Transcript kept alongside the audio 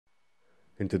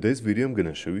In today's video, I'm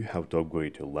gonna show you how to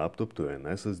upgrade your laptop to an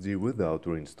SSD without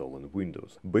reinstalling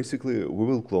Windows. Basically, we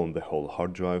will clone the whole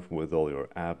hard drive with all your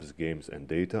apps, games and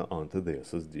data onto the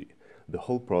SSD. The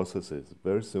whole process is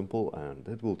very simple and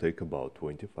it will take about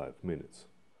 25 minutes.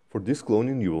 For this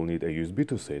cloning, you will need a USB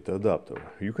to SATA adapter.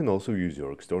 You can also use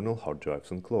your external hard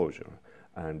drive's enclosure.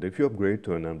 And if you upgrade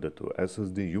to an M.2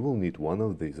 SSD, you will need one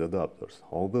of these adapters.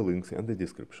 All the links in the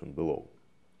description below.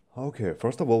 Okay,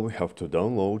 first of all we have to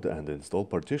download and install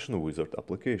Partition Wizard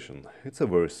application. It's a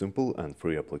very simple and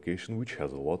free application which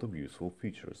has a lot of useful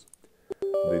features.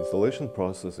 The installation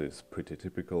process is pretty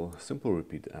typical, simply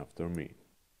repeat after me.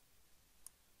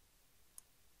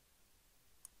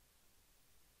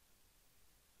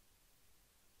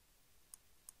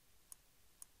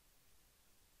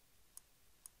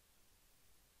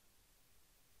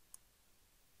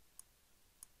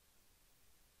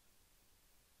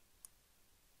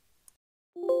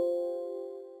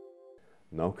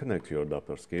 Now connect your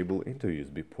adapter's cable into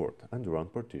USB port and run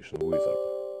Partition Wizard.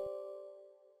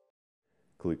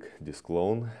 Click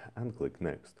Disclone and click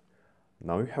Next.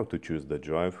 Now you have to choose the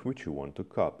drive which you want to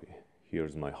copy.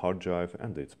 Here's my hard drive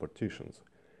and its partitions.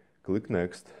 Click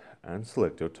Next and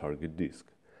select your target disk.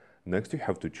 Next you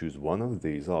have to choose one of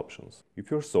these options.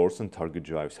 If your source and target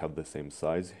drives have the same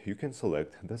size, you can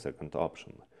select the second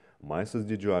option. My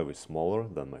SSD drive is smaller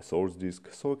than my source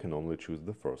disk, so I can only choose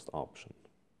the first option.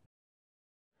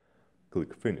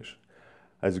 Click Finish.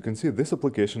 As you can see, this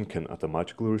application can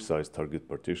automatically resize target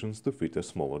partitions to fit a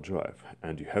smaller drive,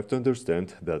 and you have to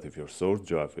understand that if your source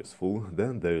drive is full,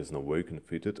 then there is no way you can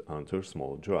fit it onto a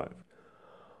smaller drive.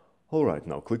 Alright,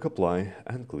 now click Apply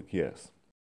and click Yes.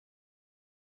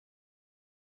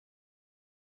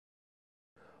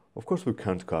 Of course, we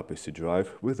can't copy C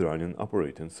drive with running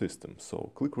operating system,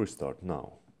 so click Restart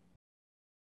now.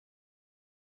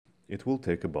 It will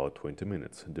take about 20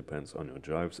 minutes, depends on your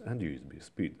drives and USB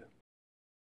speed.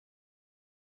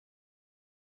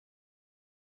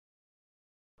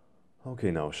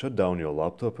 Okay, now shut down your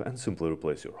laptop and simply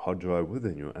replace your hard drive with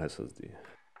a new SSD.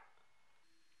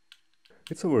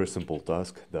 It's a very simple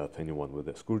task that anyone with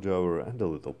a screwdriver and a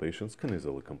little patience can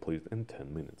easily complete in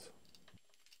 10 minutes.